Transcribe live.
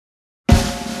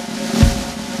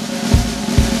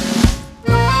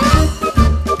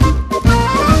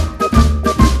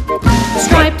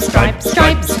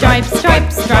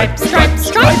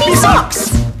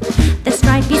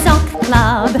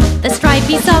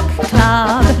Sock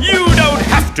Club. You don't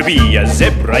have to be a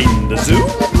zebra in the zoo.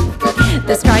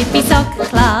 The Stripy Sock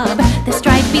Club, the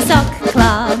Stripy Sock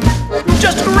Club.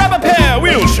 Just grab a pair,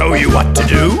 we'll show you what to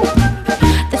do.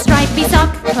 The Stripy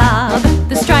Sock Club,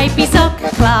 the Stripy Sock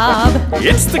Club.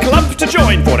 It's the club to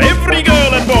join for every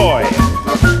girl and boy.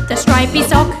 The Stripy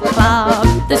Sock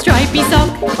Club, the Stripy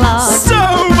Sock Club.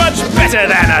 So much better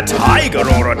than a tiger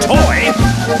or a toy.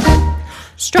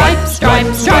 Stripe,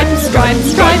 stripe, stripe, stripe,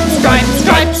 stripe, stripe,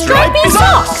 stripe, stripy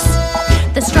socks.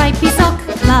 The Stripy Sock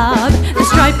Club, the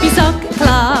Stripy Sock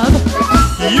Club.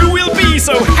 You will be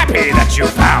so happy that you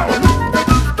found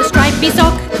The Stripy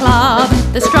Sock Club,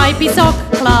 the Stripy Sock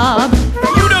Club.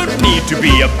 you don't need to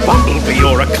be a bumblebee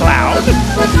or a clown.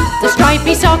 The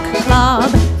Stripy Sock Club,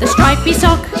 the Stripy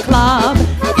Sock Club.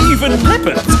 Even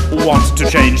leopards want to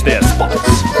change their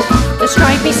spots. The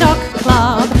Stripy Sock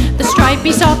Club, the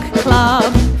Stripy Sock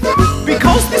Club.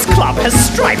 Because this club has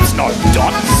stripes, not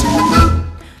dots.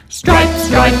 Stripe,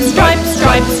 stripe, stripe,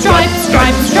 stripe, stripe,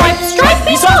 stripe, stripe,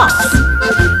 stripy socks.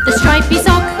 The Stripy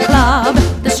Sock Club,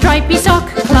 the Stripy Sock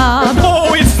Club.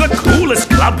 Oh, it's the coolest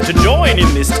club to join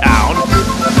in this town.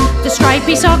 The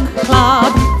Stripy Sock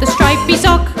Club, the Stripy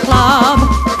Sock Club.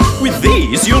 With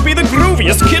these, you'll be the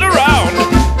grooviest kid around.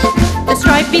 The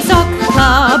Stripy Sock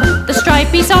Club, the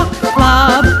Stripy Sock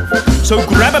Club. So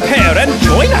grab a pair and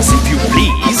join us if you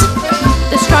please.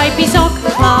 The Stripy Sock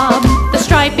Club, the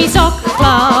Stripy Sock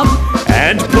Club.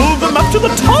 And pull them up to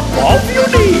the top of your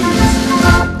knees.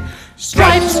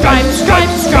 Stripe, stripe, stripe,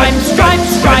 stripe, stripe,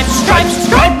 stripe, stripe,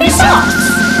 stripy socks.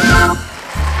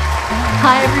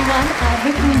 Hi everyone, I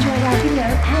hope you enjoyed our video,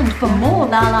 and for more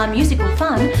La La musical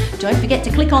fun, don't forget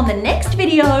to click on the next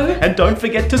video. And don't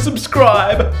forget to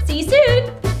subscribe. See you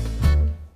soon.